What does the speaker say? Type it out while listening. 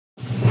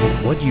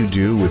What you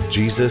do with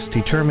Jesus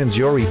determines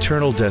your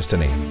eternal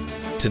destiny.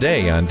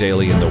 Today on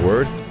Daily in the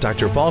Word,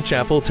 Dr. Paul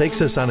Chappell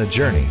takes us on a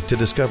journey to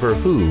discover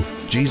who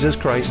Jesus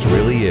Christ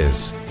really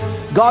is.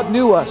 God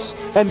knew us,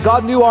 and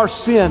God knew our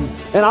sin.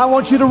 And I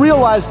want you to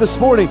realize this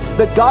morning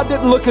that God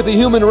didn't look at the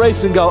human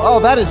race and go, "Oh,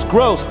 that is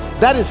gross,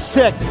 that is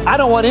sick, I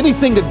don't want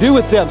anything to do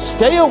with them,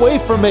 stay away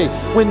from me."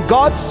 When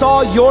God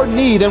saw your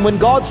need and when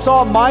God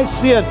saw my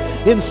sin,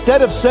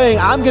 instead of saying,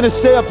 "I'm going to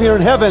stay up here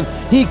in heaven,"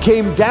 He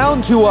came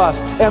down to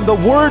us, and the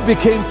Word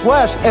became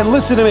flesh, and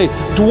listen to me,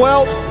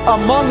 dwelt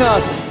among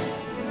us.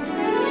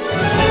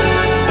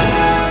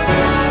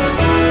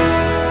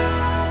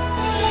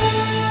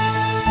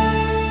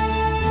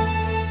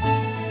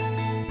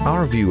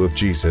 Our view of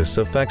Jesus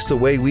affects the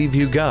way we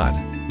view God,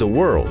 the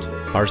world,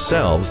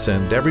 ourselves,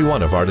 and every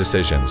one of our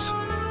decisions.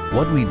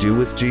 What we do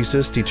with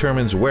Jesus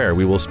determines where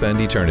we will spend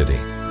eternity.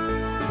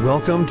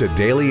 Welcome to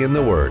Daily in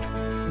the Word.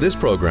 This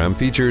program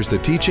features the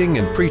teaching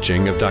and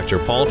preaching of Dr.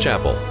 Paul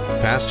Chappell,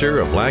 pastor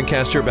of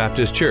Lancaster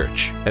Baptist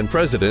Church and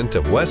president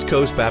of West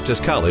Coast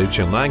Baptist College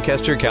in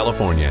Lancaster,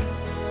 California.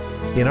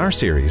 In our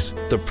series,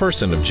 The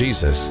Person of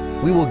Jesus,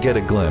 we will get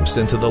a glimpse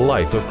into the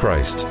life of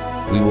Christ.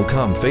 We will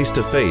come face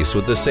to face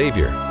with the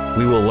Savior.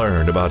 We will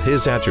learn about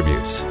His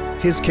attributes,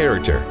 His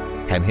character,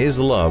 and His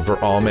love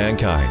for all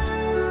mankind.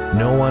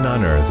 No one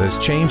on earth has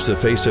changed the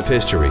face of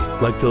history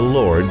like the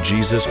Lord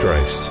Jesus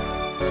Christ.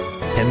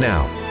 And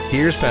now,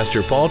 here's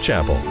Pastor Paul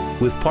Chappell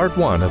with part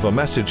 1 of a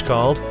message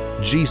called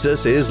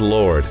Jesus is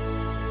Lord.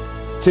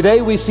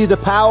 Today we see the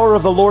power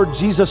of the Lord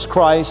Jesus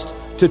Christ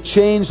to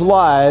change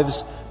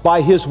lives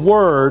by His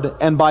Word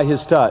and by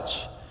His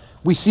touch.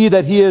 We see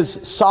that He is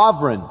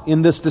sovereign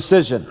in this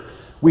decision.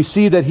 We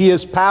see that He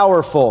is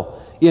powerful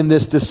in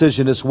this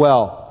decision as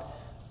well.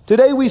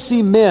 Today we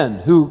see men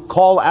who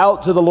call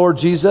out to the Lord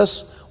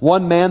Jesus,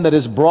 one man that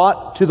is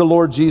brought to the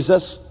Lord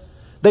Jesus.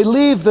 They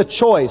leave the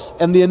choice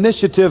and the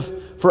initiative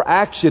for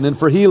action and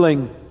for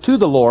healing to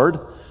the Lord,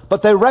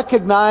 but they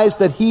recognize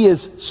that He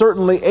is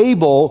certainly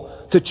able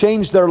to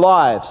change their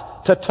lives,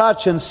 to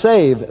touch and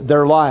save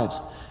their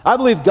lives. I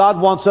believe God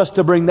wants us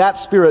to bring that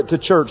spirit to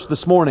church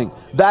this morning,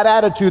 that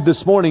attitude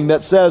this morning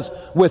that says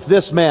with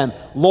this man,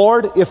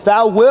 "Lord, if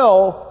Thou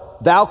will,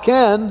 Thou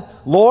can.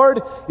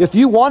 Lord, if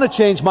You want to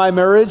change my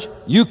marriage,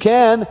 You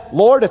can.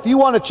 Lord, if You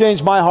want to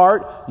change my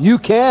heart, You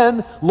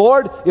can.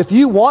 Lord, if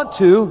You want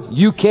to,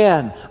 You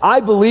can.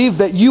 I believe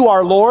that You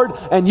are Lord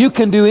and You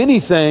can do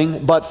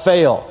anything but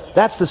fail."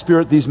 That's the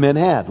spirit these men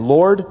had.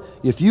 Lord,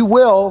 if You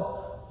will,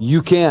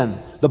 You can.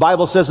 The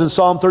Bible says in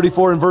Psalm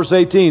 34 and verse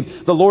 18,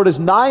 "The Lord is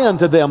nigh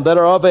unto them that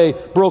are of a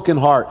broken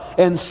heart,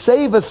 and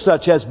saveth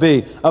such as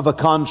be of a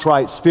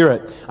contrite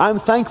spirit." I'm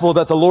thankful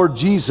that the Lord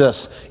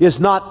Jesus is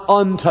not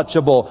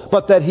untouchable,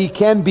 but that He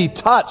can be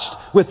touched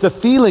with the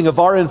feeling of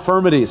our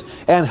infirmities,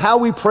 and how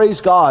we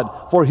praise God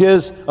for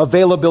His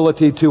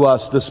availability to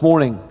us this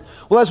morning.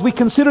 Well, as we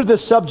consider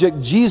this subject,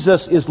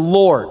 Jesus is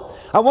Lord,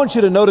 I want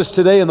you to notice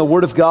today in the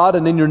Word of God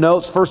and in your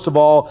notes, first of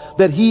all,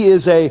 that He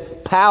is a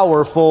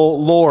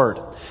powerful Lord.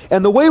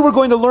 And the way we're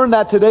going to learn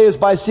that today is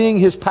by seeing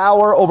His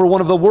power over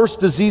one of the worst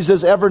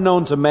diseases ever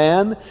known to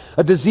man,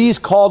 a disease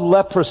called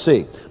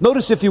leprosy.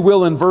 Notice, if you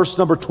will, in verse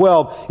number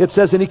 12, it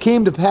says, "And it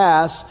came to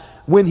pass,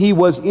 when He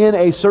was in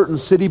a certain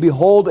city,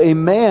 behold, a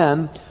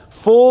man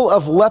full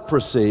of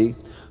leprosy,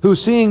 who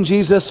seeing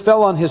Jesus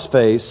fell on his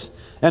face,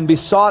 and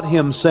besought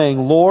Him,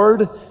 saying,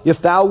 Lord,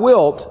 if Thou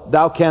wilt,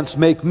 Thou canst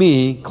make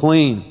me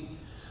clean."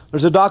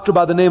 There's a doctor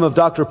by the name of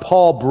Dr.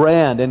 Paul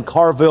Brand in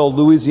Carville,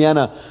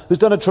 Louisiana, who's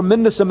done a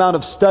tremendous amount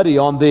of study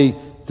on the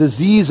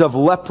disease of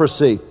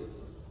leprosy.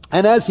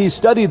 And as he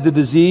studied the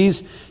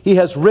disease, he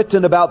has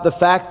written about the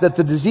fact that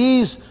the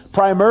disease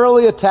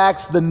primarily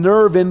attacks the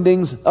nerve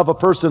endings of a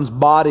person's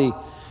body,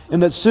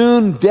 and that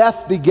soon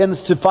death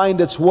begins to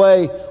find its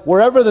way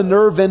wherever the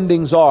nerve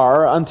endings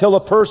are, until a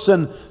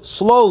person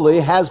slowly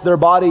has their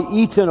body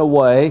eaten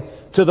away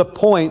to the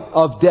point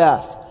of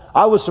death.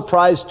 I was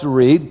surprised to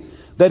read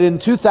that in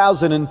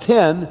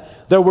 2010,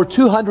 there were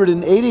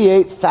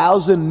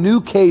 288,000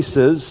 new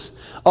cases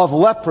of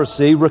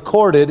leprosy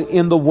recorded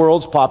in the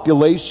world's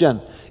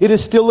population. It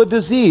is still a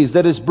disease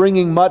that is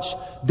bringing much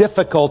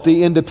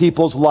difficulty into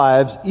people's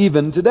lives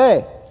even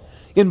today.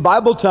 In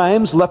Bible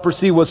times,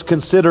 leprosy was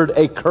considered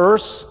a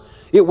curse.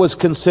 It was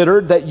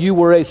considered that you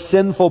were a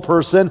sinful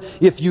person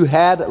if you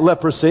had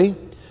leprosy.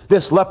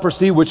 This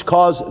leprosy, which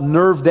caused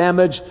nerve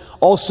damage,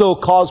 also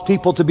caused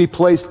people to be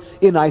placed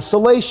in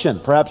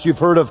isolation. Perhaps you've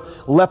heard of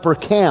leper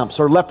camps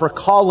or leper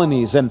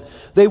colonies, and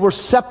they were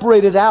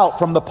separated out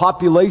from the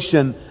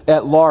population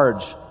at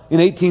large.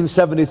 In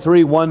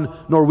 1873, one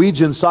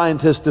Norwegian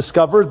scientist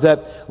discovered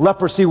that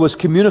leprosy was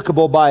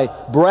communicable by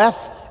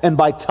breath and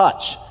by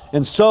touch.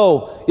 And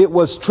so it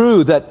was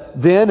true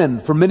that then, and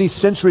for many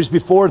centuries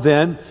before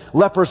then,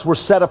 lepers were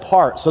set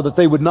apart so that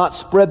they would not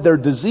spread their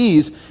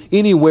disease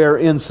anywhere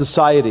in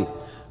society.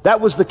 That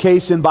was the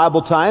case in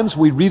Bible times.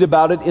 We read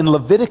about it in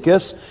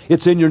Leviticus.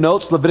 It's in your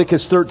notes,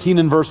 Leviticus 13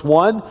 and verse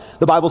 1.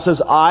 The Bible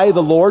says, I,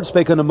 the Lord,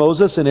 spake unto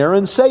Moses and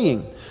Aaron,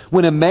 saying,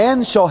 When a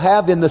man shall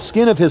have in the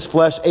skin of his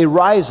flesh a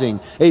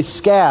rising, a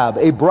scab,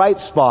 a bright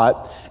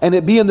spot, and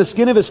it be in the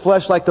skin of his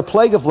flesh like the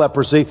plague of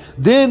leprosy,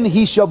 then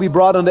he shall be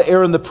brought unto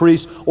Aaron the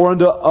priest, or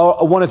unto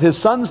one of his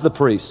sons the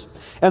priest.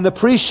 And the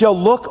priest shall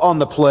look on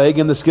the plague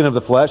in the skin of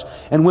the flesh,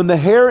 and when the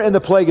hair in the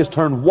plague is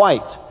turned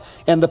white,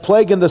 and the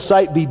plague in the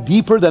sight be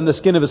deeper than the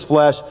skin of his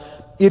flesh,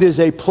 it is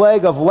a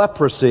plague of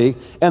leprosy,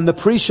 and the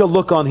priest shall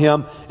look on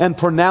him and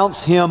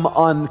pronounce him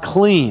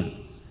unclean.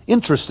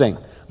 Interesting.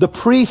 The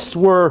priests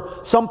were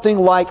something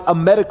like a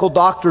medical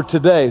doctor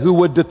today who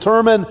would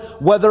determine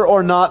whether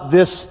or not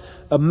this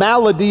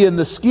malady in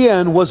the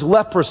skin was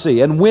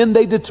leprosy. And when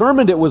they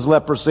determined it was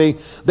leprosy,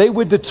 they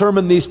would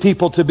determine these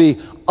people to be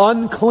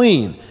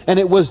unclean. And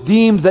it was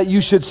deemed that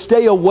you should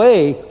stay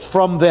away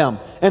from them.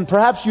 And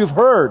perhaps you've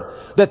heard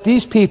that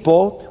these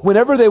people,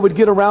 whenever they would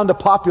get around a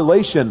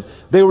population,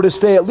 they were to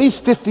stay at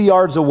least 50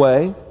 yards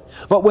away.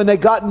 But when they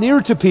got near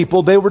to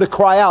people, they were to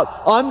cry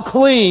out,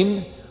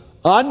 unclean,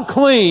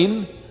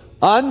 unclean,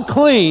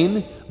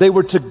 unclean. They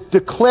were to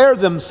declare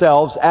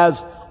themselves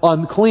as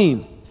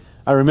unclean.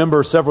 I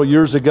remember several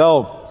years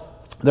ago,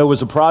 there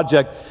was a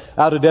project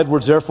out at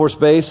Edwards Air Force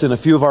Base, and a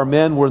few of our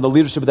men were in the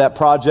leadership of that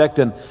project,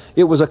 and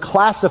it was a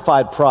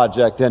classified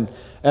project. And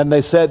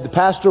they said,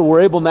 Pastor,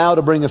 we're able now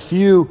to bring a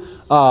few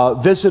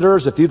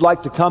visitors if you'd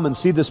like to come and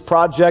see this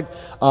project.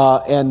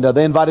 And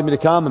they invited me to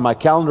come, and my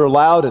calendar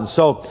allowed. And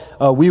so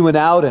we went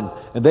out,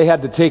 and they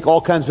had to take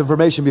all kinds of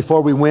information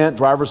before we went,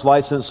 driver's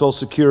license, Social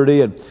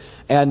Security.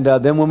 And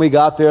then when we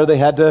got there, they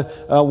had to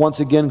once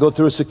again go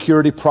through a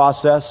security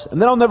process.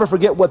 And then I'll never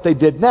forget what they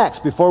did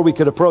next. Before we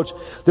could approach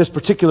this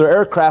particular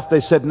aircraft, they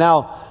said,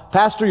 now,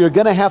 Pastor, you're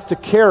going to have to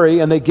carry,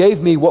 and they gave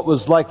me what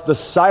was like the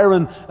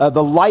siren,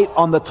 the light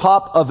on the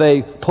top of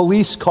a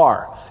police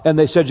car. And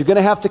they said, you're going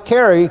to have to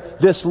carry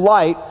this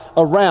light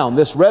around,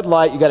 this red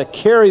light. You got to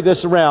carry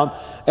this around,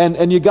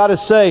 and you got to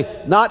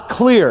say, not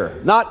clear,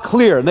 not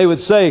clear. And they would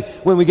say,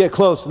 when we get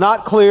close,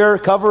 not clear,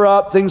 cover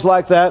up, things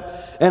like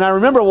that. And I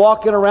remember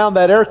walking around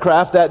that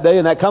aircraft that day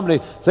in that company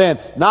saying,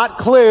 not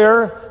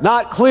clear,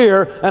 not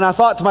clear. And I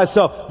thought to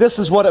myself, this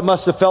is what it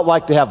must have felt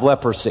like to have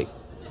leprosy.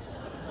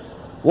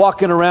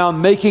 Walking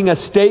around making a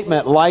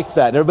statement like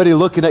that. And everybody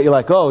looking at you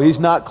like, oh, he's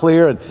not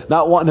clear, and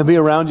not wanting to be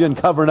around you and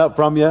covering up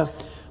from you.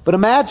 But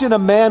imagine a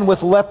man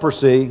with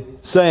leprosy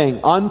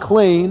saying,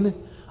 unclean,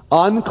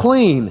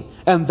 unclean.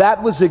 And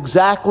that was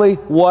exactly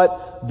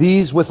what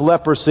these with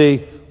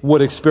leprosy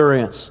would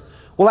experience.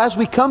 Well, as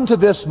we come to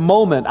this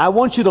moment, I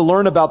want you to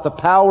learn about the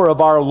power of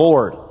our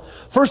Lord.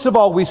 First of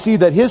all, we see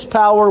that His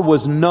power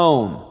was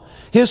known.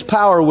 His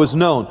power was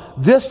known.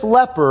 This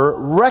leper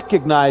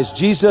recognized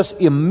Jesus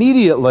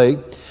immediately,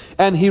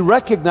 and he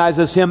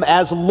recognizes Him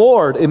as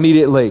Lord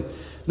immediately.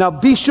 Now,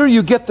 be sure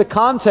you get the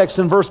context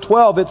in verse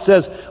 12. It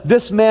says,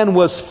 this man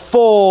was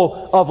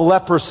full of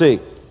leprosy.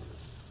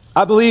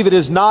 I believe it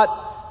is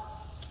not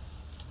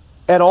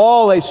at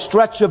all a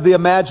stretch of the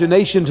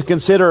imagination to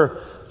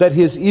consider that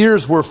his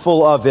ears were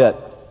full of it.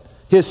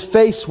 His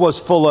face was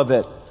full of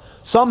it.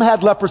 Some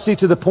had leprosy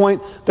to the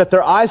point that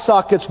their eye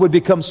sockets would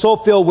become so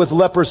filled with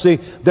leprosy,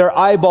 their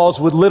eyeballs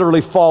would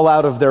literally fall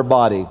out of their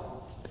body.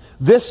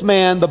 This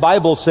man, the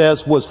Bible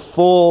says, was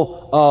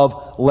full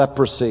of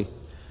leprosy.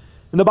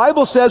 And the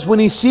Bible says when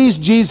he sees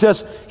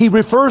Jesus, he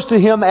refers to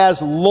Him as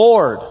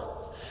Lord.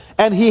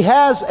 And he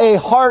has a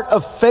heart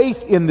of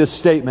faith in this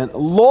statement.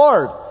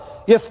 Lord,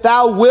 if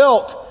thou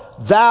wilt,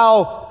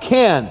 thou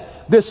can.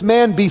 This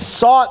man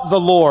besought the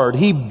Lord.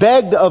 He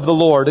begged of the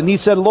Lord. And he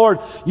said, Lord,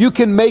 you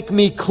can make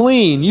me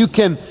clean. You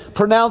can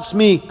pronounce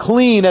me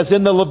clean as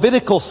in the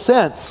Levitical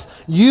sense.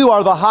 You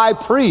are the high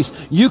priest.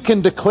 You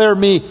can declare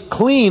me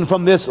clean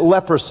from this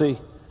leprosy.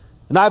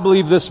 And I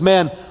believe this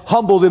man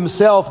humbled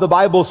himself, the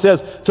Bible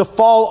says, to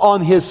fall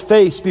on his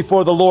face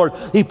before the Lord.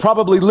 He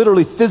probably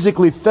literally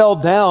physically fell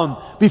down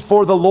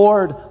before the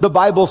Lord. The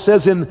Bible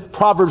says in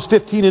Proverbs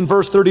 15 and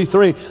verse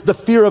 33, the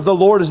fear of the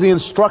Lord is the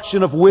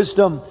instruction of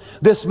wisdom.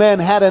 This man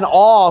had an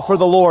awe for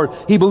the Lord.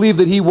 He believed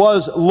that He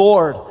was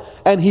Lord,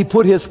 and he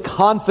put his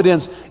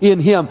confidence in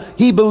Him.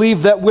 He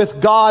believed that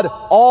with God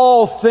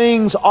all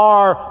things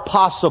are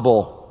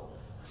possible.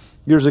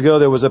 Years ago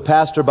there was a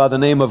pastor by the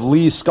name of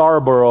Lee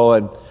Scarborough,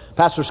 and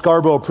Pastor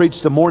Scarborough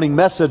preached a morning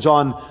message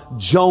on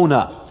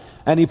Jonah.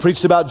 And he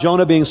preached about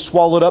Jonah being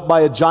swallowed up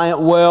by a giant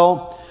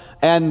whale,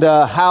 and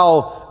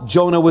how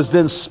Jonah was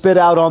then spit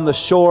out on the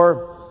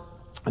shore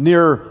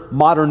near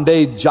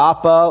modern-day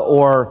Joppa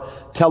or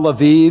Tel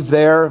Aviv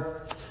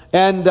there.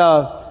 And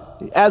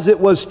as it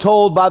was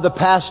told by the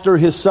pastor,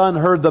 his son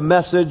heard the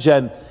message.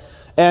 And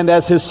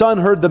as his son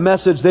heard the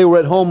message, they were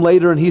at home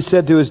later, and he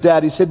said to his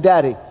dad, he said,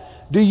 Daddy,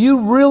 do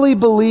you really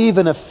believe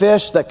in a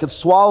fish that could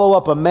swallow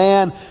up a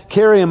man,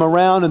 carry him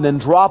around, and then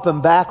drop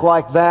him back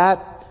like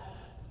that?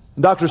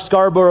 And Dr.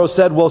 Scarborough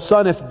said, well,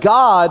 son, if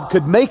God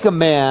could make a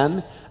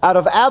man out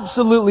of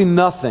absolutely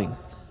nothing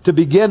to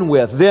begin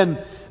with, then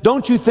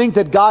don't you think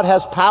that God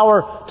has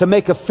power to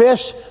make a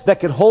fish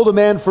that could hold a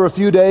man for a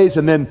few days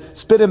and then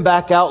spit him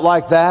back out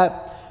like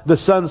that? The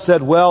son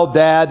said, well,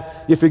 Dad,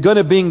 if you're going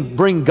to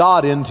bring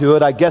God into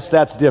it, I guess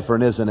that's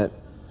different, isn't it?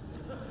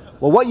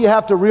 Well, what you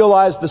have to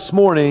realize this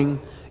morning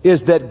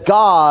is that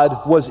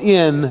God was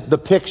in the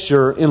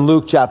picture in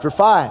Luke chapter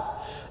 5.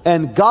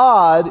 And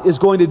God is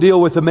going to deal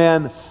with a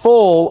man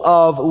full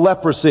of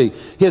leprosy.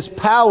 His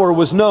power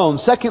was known.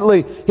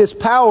 Secondly, his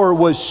power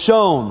was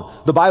shown.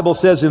 The Bible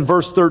says in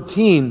verse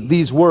 13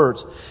 these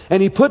words,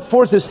 "And he put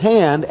forth his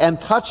hand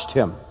and touched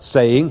him,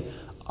 saying,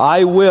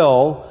 I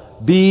will,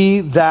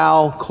 be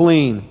thou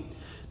clean."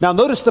 Now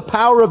notice the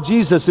power of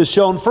Jesus is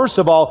shown, first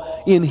of all,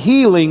 in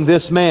healing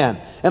this man.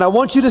 And I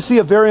want you to see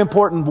a very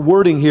important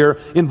wording here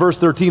in verse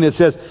 13. It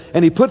says,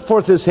 "And he put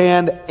forth his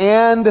hand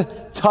and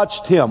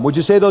touched him." Would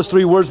you say those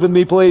three words with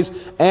me, please?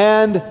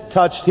 And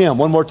touched him.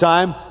 One more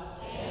time.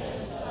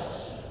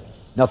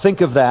 Now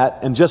think of that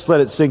and just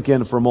let it sink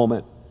in for a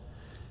moment.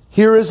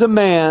 Here is a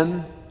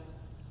man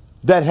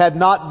that had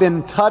not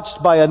been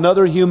touched by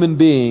another human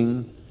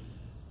being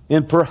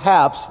in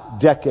perhaps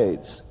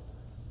decades.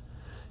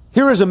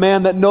 Here is a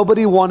man that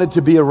nobody wanted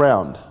to be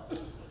around.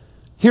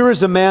 Here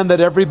is a man that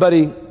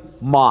everybody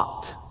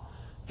mocked.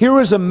 Here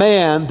is a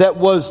man that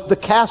was the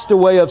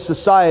castaway of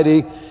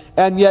society,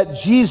 and yet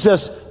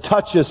Jesus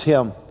touches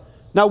him.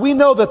 Now we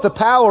know that the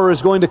power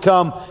is going to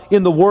come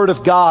in the Word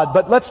of God,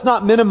 but let's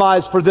not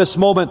minimize for this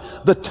moment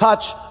the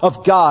touch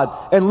of God.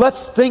 And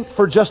let's think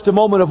for just a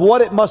moment of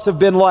what it must have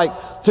been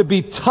like to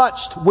be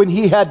touched when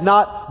he had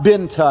not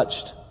been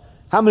touched.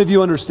 How many of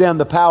you understand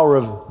the power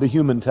of the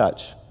human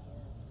touch?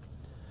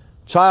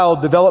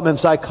 Child development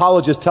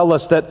psychologists tell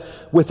us that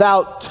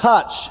without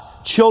touch,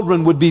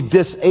 children would be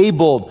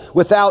disabled.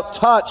 Without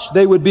touch,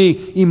 they would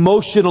be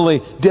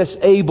emotionally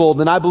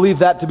disabled. And I believe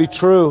that to be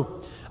true.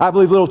 I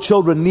believe little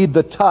children need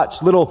the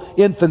touch. Little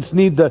infants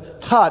need the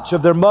touch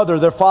of their mother,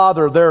 their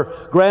father, their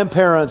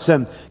grandparents.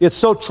 And it's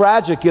so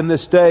tragic in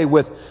this day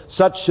with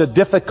such a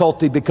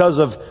difficulty because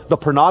of the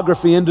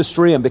pornography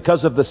industry and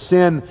because of the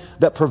sin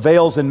that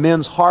prevails in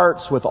men's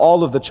hearts with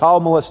all of the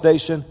child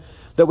molestation,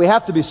 that we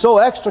have to be so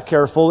extra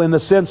careful in the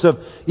sense of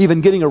even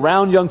getting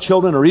around young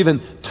children or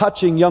even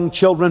touching young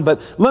children.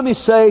 But let me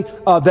say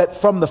that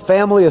from the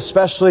family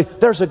especially,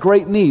 there's a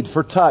great need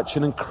for touch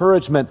and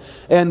encouragement.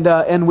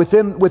 And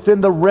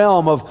within the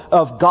realm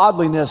of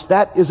godliness,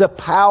 that is a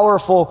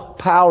powerful,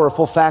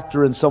 powerful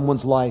factor in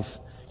someone's life.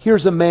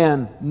 Here's a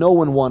man no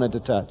one wanted to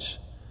touch,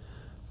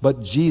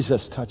 but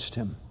Jesus touched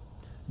him.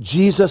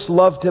 Jesus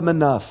loved him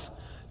enough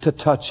to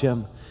touch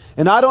him.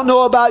 And I don't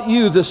know about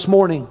you this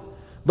morning,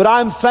 but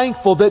I'm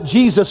thankful that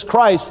Jesus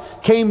Christ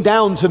came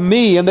down to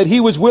me and that He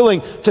was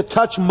willing to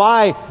touch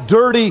my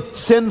dirty,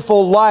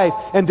 sinful life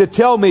and to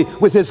tell me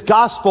with His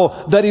gospel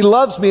that He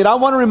loves me. And I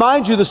want to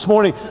remind you this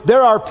morning,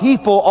 there are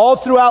people all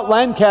throughout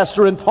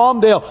Lancaster and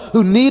Palmdale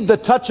who need the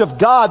touch of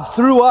God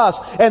through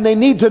us, and they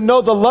need to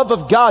know the love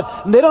of God.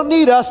 And they don't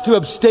need us to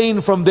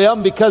abstain from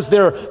them because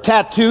they're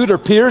tattooed or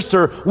pierced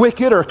or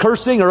wicked or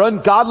cursing or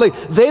ungodly.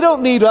 They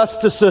don't need us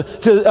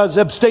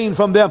to abstain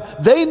from them.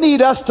 They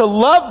need us to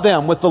love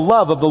them with the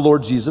love of the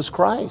Lord Jesus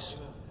Christ.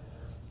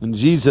 And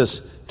Jesus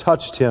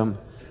touched him,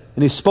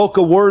 and He spoke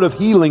a word of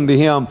healing to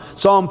him.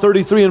 Psalm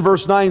 33 and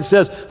verse 9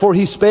 says, "For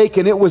He spake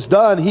and it was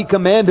done. He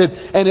commanded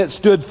and it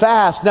stood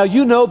fast." Now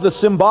you know the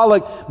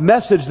symbolic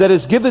message that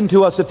is given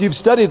to us. If you've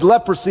studied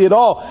leprosy at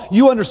all,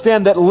 you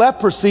understand that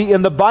leprosy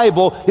in the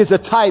Bible is a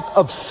type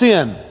of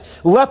sin.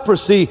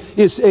 Leprosy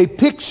is a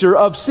picture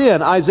of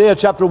sin. Isaiah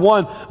chapter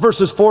 1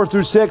 verses 4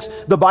 through 6,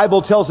 the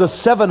Bible tells us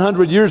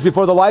 700 years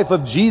before the life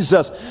of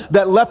Jesus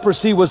that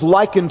leprosy was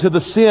likened to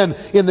the sin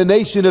in the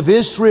nation of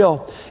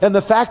Israel. And the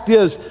fact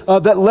is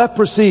that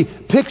leprosy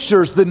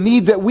pictures the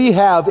need that we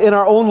have in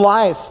our own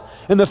life.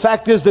 And the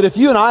fact is that if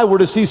you and I were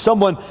to see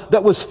someone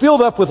that was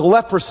filled up with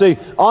leprosy,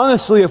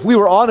 honestly, if we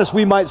were honest,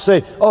 we might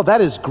say, "Oh,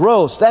 that is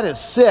gross. That is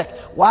sick.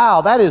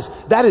 Wow, that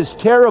is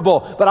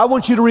terrible." But I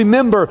want you to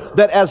remember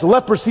that as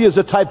leprosy is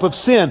a type of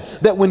sin,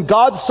 that when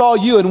God saw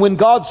you and when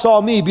God saw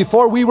me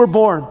before we were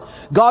born,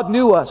 God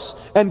knew us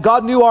and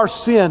God knew our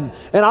sin.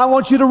 And I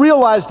want you to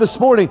realize this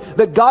morning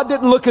that God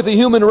didn't look at the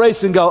human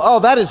race and go, "Oh,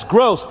 that is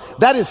gross.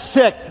 That is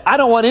sick. I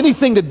don't want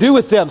anything to do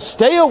with them.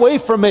 Stay away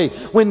from me."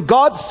 When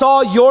God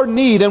saw your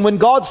need and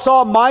when God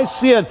saw my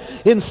sin,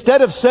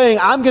 instead of saying,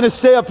 "I'm going to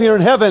stay up here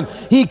in heaven,"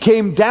 He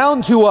came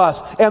down to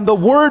us and the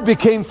Word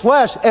became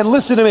flesh and,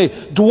 listen to me,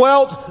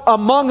 dwelt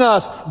among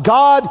us.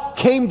 God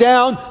came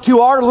down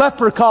to our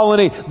leper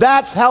colony.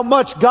 That's how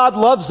much God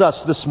loves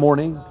us this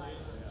morning.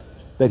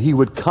 That He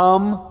would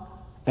come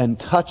and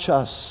touch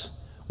us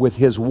with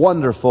His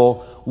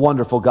wonderful,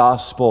 wonderful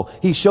gospel.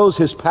 He shows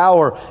His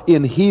power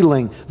in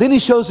healing. Then He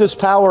shows His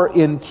power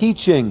in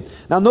teaching.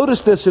 Now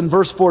notice this in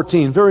verse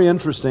 14, very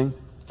interesting.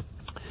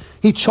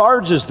 He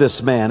charges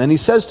this man and He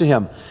says to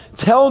him,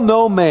 "Tell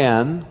no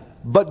man,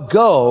 but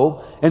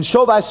go and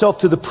show thyself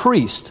to the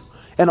priest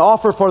and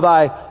offer for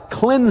thy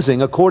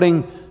cleansing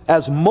according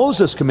as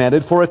Moses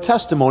commanded for a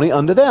testimony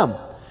unto them."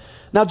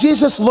 Now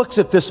Jesus looks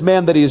at this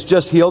man that He has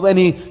just healed and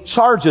He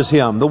charges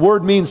him. The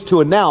word means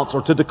to announce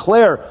or to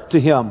declare to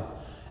him.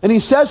 And He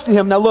says to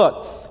him, "Now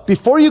look,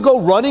 before you go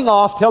running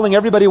off telling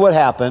everybody what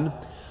happened,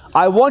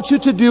 I want you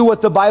to do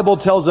what the Bible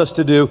tells us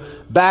to do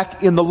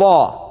back in the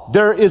law.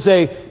 There is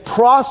a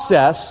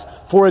process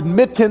for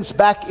admittance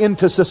back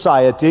into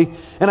society,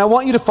 and I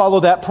want you to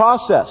follow that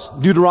process.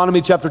 Deuteronomy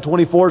chapter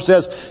 24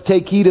 says,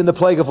 "Take heed in the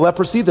plague of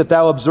leprosy, that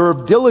thou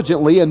observe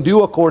diligently and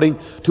do according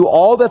to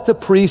all that the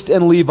priest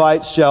and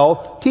Levite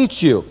shall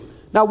teach you."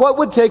 Now, what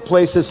would take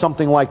place is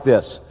something like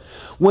this.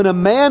 When a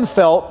man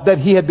felt that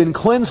he had been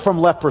cleansed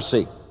from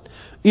leprosy,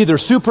 either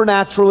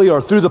supernaturally or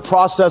through the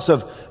process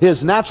of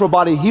his natural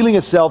body healing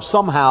itself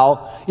somehow,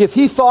 if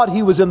he thought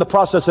he was in the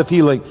process of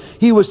healing,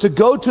 he was to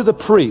go to the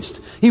priest.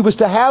 He was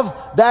to have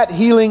that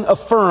healing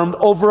affirmed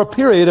over a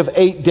period of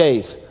 8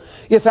 days.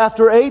 If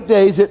after 8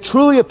 days it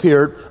truly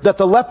appeared that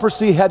the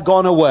leprosy had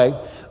gone away,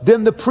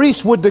 then the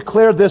priest would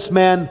declare this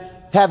man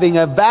having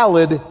a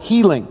valid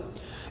healing.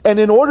 And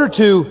in order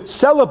to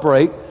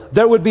celebrate,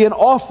 there would be an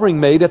offering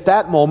made at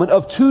that moment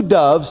of 2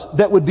 doves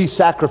that would be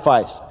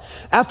sacrificed.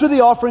 After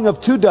the offering of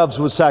 2 doves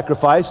was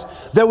sacrificed,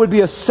 there would be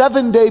a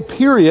 7-day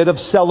period of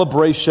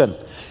celebration.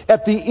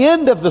 At the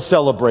end of the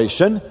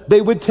celebration,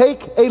 they would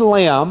take a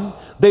lamb,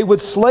 they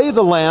would slay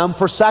the lamb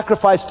for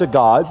sacrifice to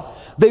God.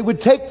 They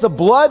would take the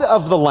blood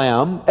of the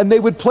lamb and they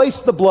would place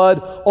the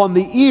blood on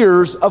the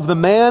ears of the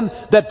man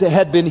that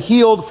had been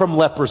healed from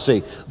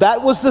leprosy.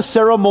 That was the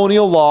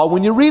ceremonial law.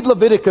 When you read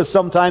Leviticus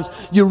sometimes,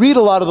 you read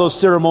a lot of those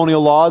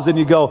ceremonial laws and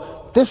you go,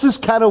 this is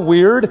kind of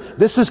weird.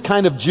 This is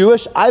kind of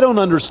Jewish. I don't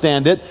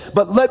understand it.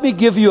 But let me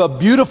give you a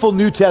beautiful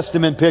New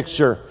Testament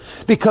picture.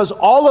 Because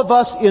all of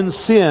us in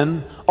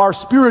sin are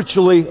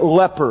spiritually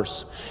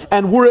lepers.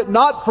 And were it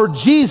not for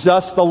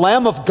Jesus, the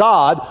Lamb of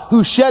God,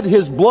 who shed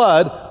his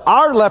blood,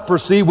 our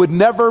leprosy would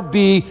never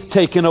be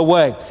taken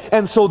away.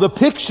 And so the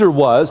picture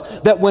was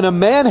that when a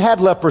man had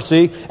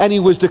leprosy and he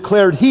was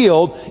declared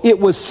healed,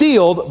 it was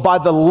sealed by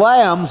the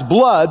lamb's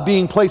blood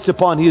being placed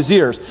upon his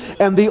ears.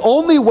 And the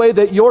only way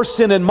that your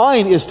sin and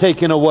mine is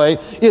taken away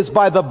is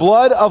by the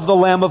blood of the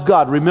Lamb of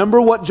God. Remember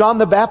what John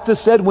the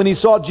Baptist said when he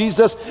saw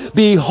Jesus?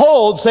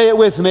 Behold, say it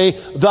with me,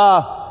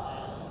 the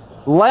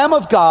Lamb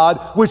of God,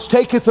 which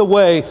taketh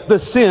away the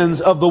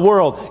sins of the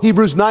world.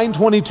 Hebrews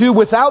 9:22,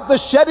 without the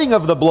shedding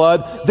of the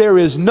blood, there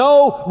is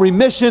no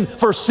remission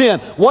for sin.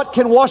 What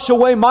can wash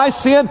away my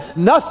sin?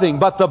 Nothing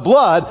but the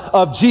blood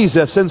of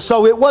Jesus. And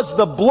so it was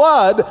the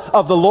blood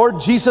of the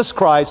Lord Jesus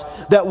Christ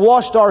that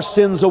washed our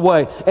sins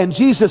away. And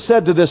Jesus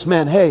said to this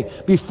man, hey,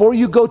 before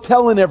you go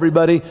telling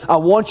everybody, I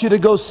want you to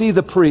go see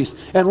the priest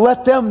and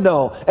let them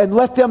know and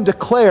let them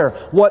declare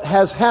what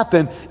has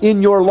happened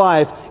in your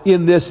life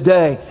in this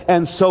day.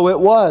 And so it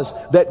was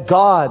that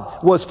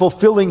God was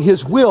fulfilling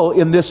his will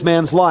in this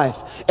man's life,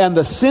 and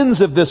the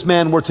sins of this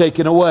man were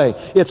taken away.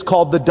 It's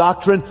called the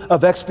doctrine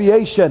of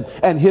expiation,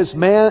 and his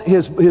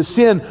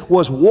sin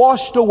was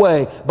washed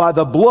away by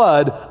the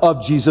blood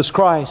of Jesus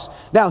Christ.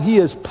 Now he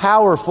is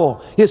powerful.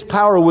 His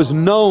power was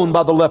known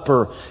by the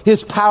leper.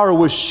 His power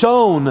was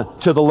shown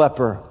to the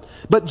leper.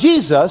 But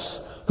Jesus,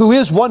 who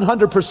is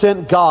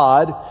 100%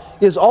 God,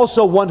 is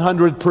also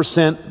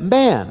 100%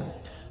 man.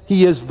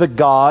 He is the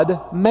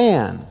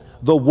God-man.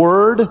 The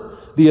Word,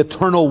 the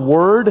eternal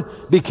Word,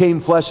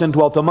 became flesh and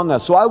dwelt among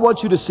us. So I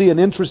want you to see an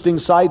interesting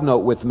side note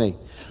with me.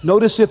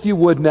 Notice, if you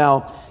would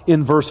now,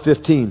 in verse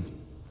 15.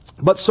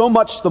 But so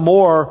much the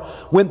more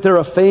went there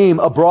a fame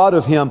abroad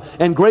of him,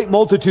 and great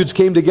multitudes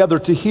came together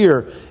to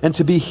hear and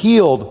to be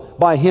healed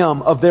by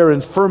him of their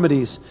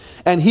infirmities.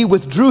 And he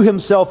withdrew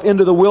himself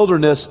into the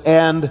wilderness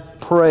and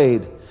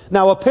prayed.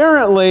 Now,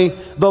 apparently,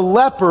 the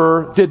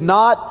leper did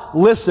not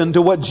listen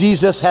to what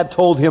Jesus had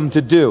told him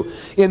to do.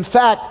 In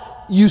fact,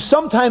 you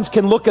sometimes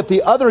can look at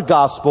the other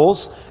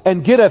Gospels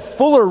and get a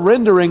fuller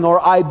rendering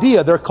or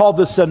idea. They're called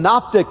the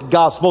Synoptic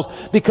Gospels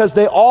because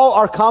they all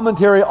are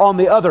commentary on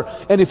the other.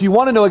 And if you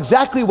want to know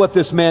exactly what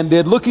this man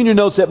did, look in your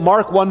notes at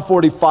Mark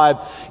 1:45.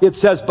 It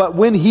says, but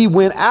when he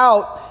went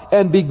out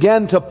and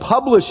began to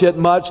publish it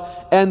much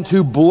and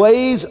to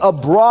blaze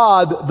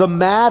abroad the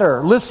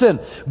matter. Listen,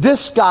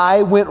 this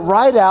guy went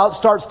right out,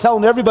 starts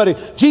telling everybody,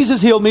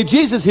 Jesus healed me,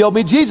 Jesus healed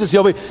me, Jesus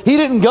healed me. He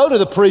didn't go to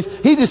the priest.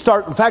 He just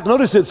started, in fact,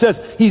 notice it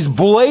says he's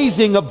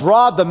blazing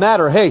abroad the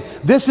matter. Hey,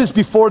 this is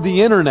before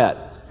the internet.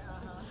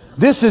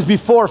 This is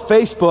before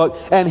Facebook,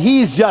 and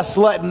he's just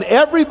letting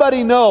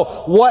everybody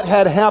know what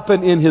had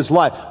happened in his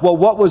life. Well,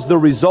 what was the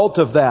result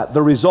of that?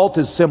 The result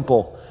is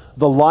simple.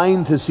 The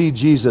line to see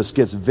Jesus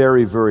gets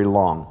very, very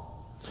long.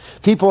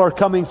 People are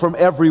coming from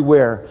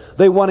everywhere.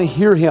 They want to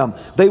hear him.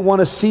 They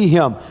want to see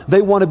him.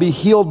 They want to be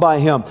healed by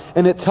him.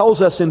 And it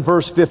tells us in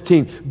verse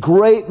 15,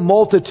 great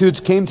multitudes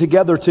came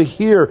together to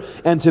hear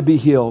and to be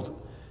healed.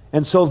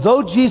 And so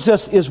though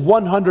Jesus is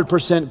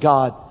 100%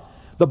 God,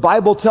 the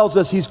Bible tells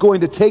us he's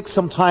going to take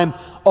some time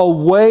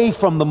away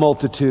from the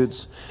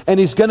multitudes. And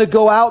he's going to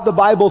go out, the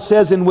Bible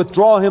says, and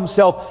withdraw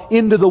himself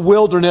into the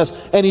wilderness.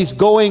 And he's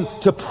going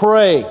to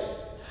pray.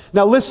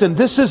 Now listen,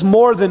 this is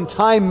more than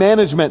time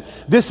management.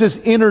 This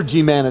is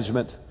energy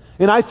management.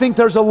 And I think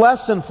there's a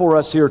lesson for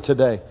us here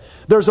today.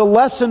 There's a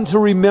lesson to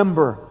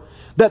remember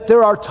that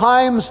there are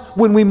times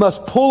when we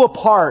must pull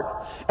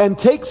apart and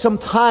take some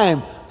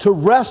time to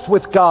rest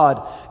with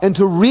God and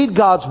to read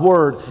God's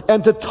Word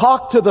and to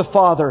talk to the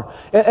Father.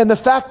 And the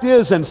fact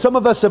is, and some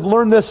of us have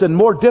learned this in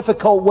more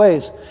difficult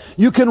ways,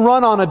 you can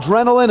run on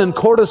adrenaline and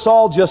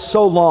cortisol just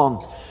so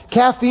long.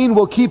 Caffeine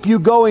will keep you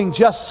going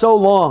just so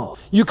long.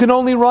 You can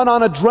only run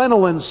on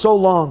adrenaline so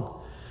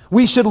long.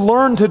 We should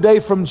learn today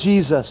from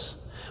Jesus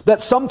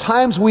that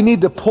sometimes we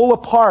need to pull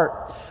apart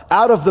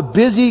out of the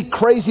busy,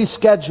 crazy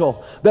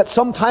schedule that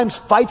sometimes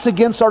fights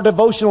against our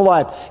devotional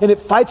life and it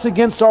fights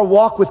against our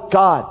walk with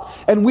God.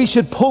 And we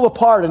should pull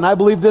apart, and I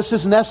believe this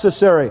is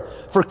necessary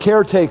for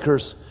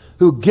caretakers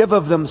who give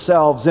of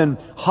themselves in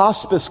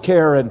hospice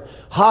care and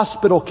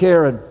hospital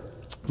care, and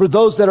for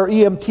those that are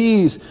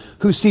EMTs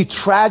who see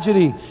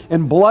tragedy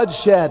and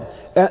bloodshed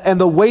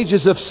and the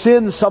wages of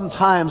sin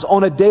sometimes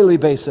on a daily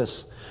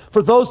basis.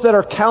 For those that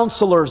are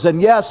counselors,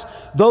 and yes,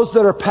 those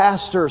that are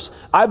pastors,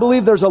 I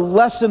believe there's a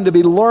lesson to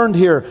be learned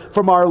here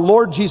from our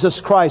Lord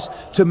Jesus Christ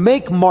to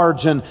make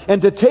margin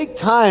and to take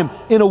time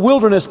in a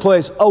wilderness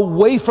place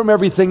away from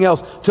everything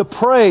else to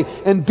pray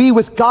and be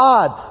with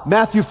God.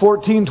 Matthew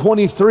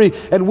 14:23,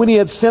 and when he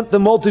had sent the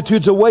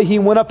multitudes away, he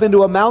went up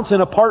into a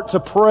mountain apart to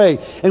pray.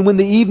 And when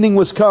the evening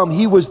was come,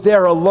 he was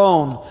there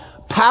alone.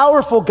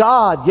 Powerful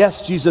God,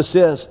 yes, Jesus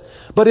is.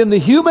 But in the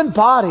human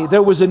body,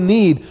 there was a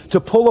need to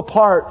pull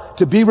apart,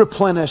 to be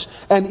replenished,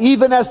 and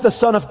even as the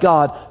Son of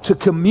God, to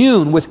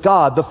commune with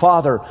God the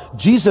Father.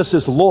 Jesus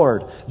is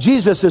Lord.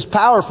 Jesus is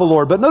powerful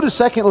Lord. But notice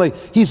secondly,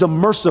 he's a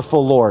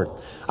merciful Lord.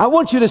 I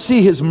want you to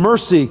see his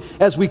mercy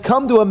as we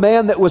come to a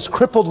man that was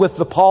crippled with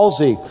the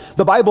palsy.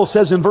 The Bible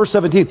says in verse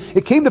 17,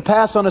 it came to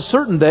pass on a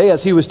certain day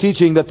as he was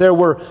teaching that there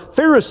were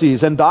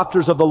Pharisees and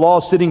doctors of the law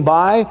sitting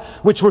by,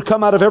 which were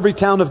come out of every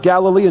town of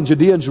Galilee and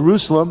Judea and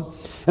Jerusalem.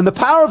 And the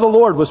power of the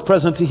Lord was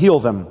present to heal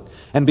them.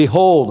 And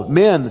behold,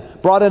 men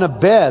brought in a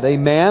bed a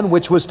man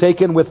which was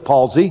taken with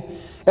palsy,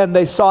 and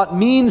they sought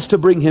means to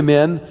bring him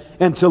in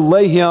and to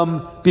lay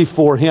him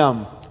before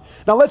him.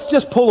 Now let's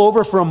just pull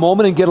over for a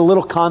moment and get a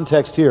little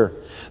context here.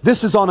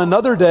 This is on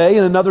another day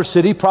in another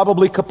city,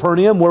 probably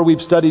Capernaum, where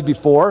we've studied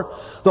before,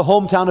 the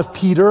hometown of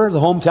Peter, the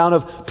hometown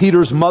of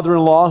Peter's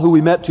mother-in-law, who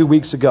we met 2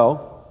 weeks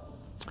ago.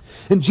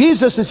 And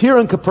Jesus is here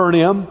in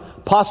Capernaum,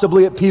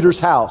 possibly at Peter's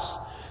house.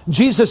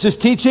 Jesus is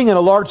teaching and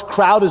a large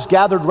crowd is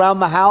gathered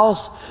around the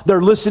house. They're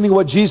listening to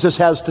what Jesus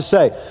has to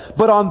say.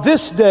 But on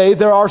this day,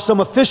 there are some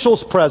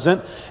officials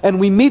present, and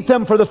we meet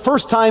them for the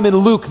first time in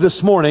Luke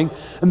this morning,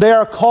 and they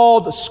are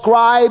called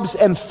scribes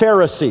and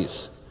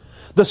Pharisees.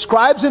 The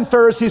scribes and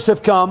Pharisees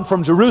have come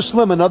from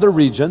Jerusalem and other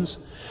regions,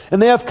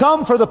 and they have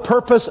come for the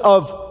purpose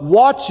of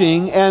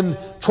watching and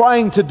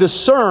trying to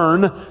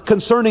discern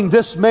concerning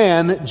this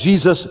man,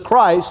 Jesus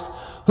Christ,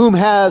 whom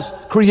has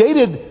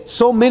created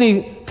so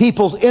many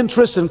people's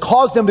interest and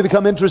caused them to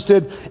become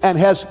interested and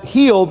has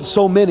healed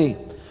so many.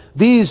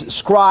 These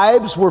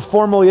scribes were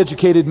formally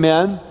educated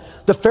men.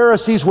 The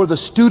Pharisees were the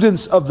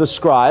students of the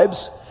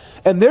scribes,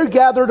 and they're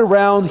gathered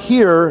around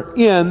here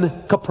in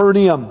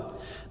Capernaum.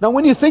 Now,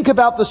 when you think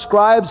about the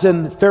scribes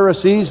and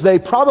Pharisees, they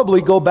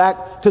probably go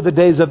back to the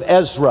days of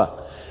Ezra.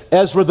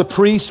 Ezra the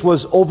priest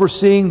was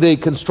overseeing the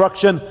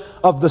construction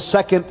of the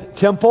second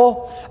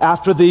temple.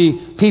 After the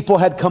people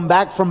had come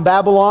back from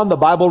Babylon, the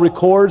Bible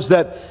records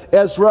that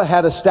Ezra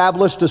had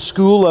established a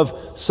school of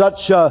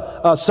such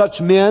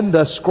men,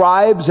 the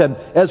scribes, and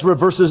Ezra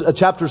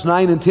chapters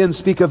 9 and 10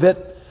 speak of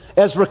it.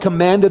 Ezra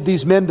commanded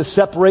these men to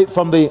separate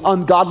from the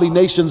ungodly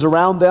nations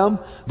around them.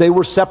 They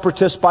were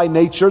separatists by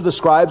nature, the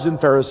scribes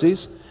and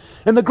Pharisees.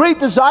 And the great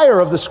desire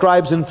of the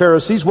scribes and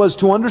Pharisees was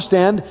to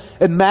understand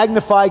and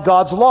magnify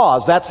God's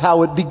laws. That's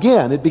how it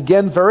began. It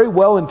began very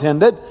well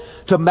intended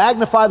to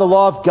magnify the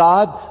law of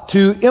God,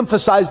 to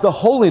emphasize the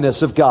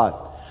holiness of God.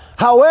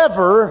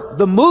 However,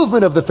 the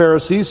movement of the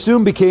Pharisees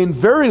soon became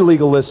very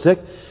legalistic,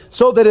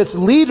 so that its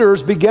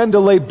leaders began to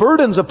lay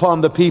burdens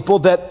upon the people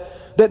that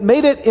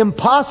made it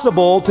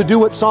impossible to do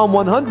what Psalm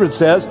 100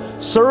 says,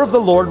 serve the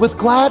Lord with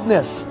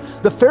gladness.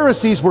 The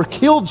Pharisees were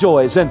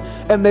killjoys,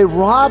 and they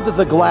robbed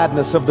the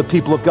gladness of the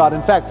people of God.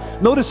 In fact,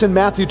 notice in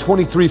Matthew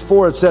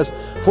 23:4 it says,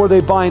 for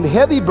they bind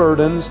heavy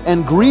burdens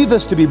and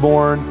grievous to be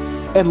borne,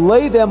 and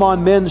lay them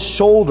on men's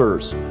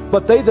shoulders,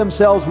 but they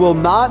themselves will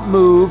not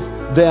move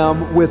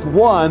them with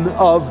one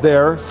of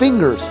their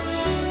fingers.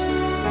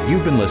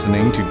 You've been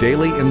listening to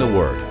Daily in the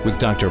Word with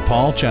Dr.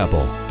 Paul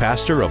Chappell,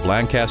 pastor of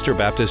Lancaster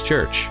Baptist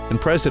Church and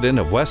president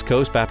of West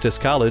Coast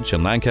Baptist College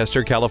in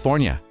Lancaster,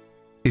 California.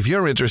 If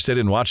you're interested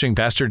in watching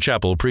Pastor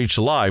Chappell preach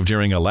live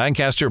during a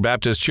Lancaster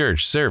Baptist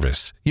Church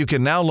service, you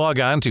can now log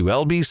on to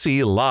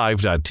lbclive.tv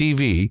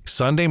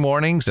Sunday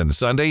mornings and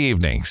Sunday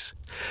evenings.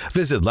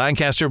 Visit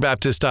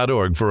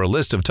lancasterbaptist.org for a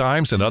list of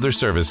times and other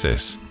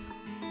services.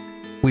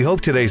 We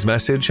hope today's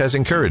message has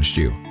encouraged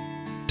you.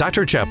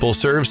 Dr. Chappell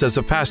serves as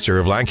a pastor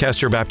of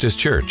Lancaster Baptist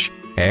Church,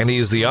 and he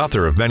is the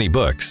author of many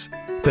books.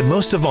 But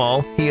most of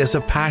all, he has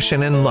a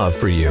passion and love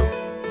for you.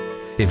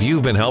 If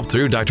you've been helped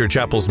through Dr.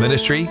 Chappell's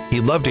ministry,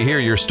 he'd love to hear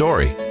your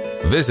story.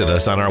 Visit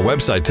us on our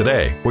website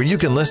today, where you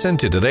can listen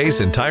to today's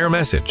entire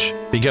message,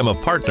 become a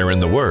partner in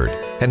the Word,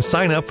 and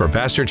sign up for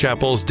Pastor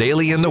Chappell's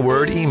Daily in the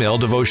Word email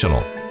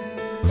devotional.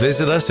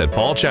 visit us at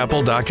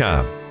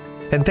paulchapel.com.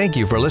 And thank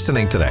you for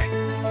listening today.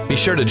 Be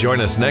sure to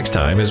join us next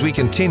time as we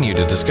continue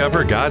to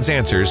discover God's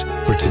answers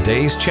for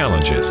today's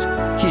challenges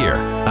here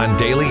on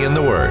Daily in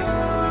the Word.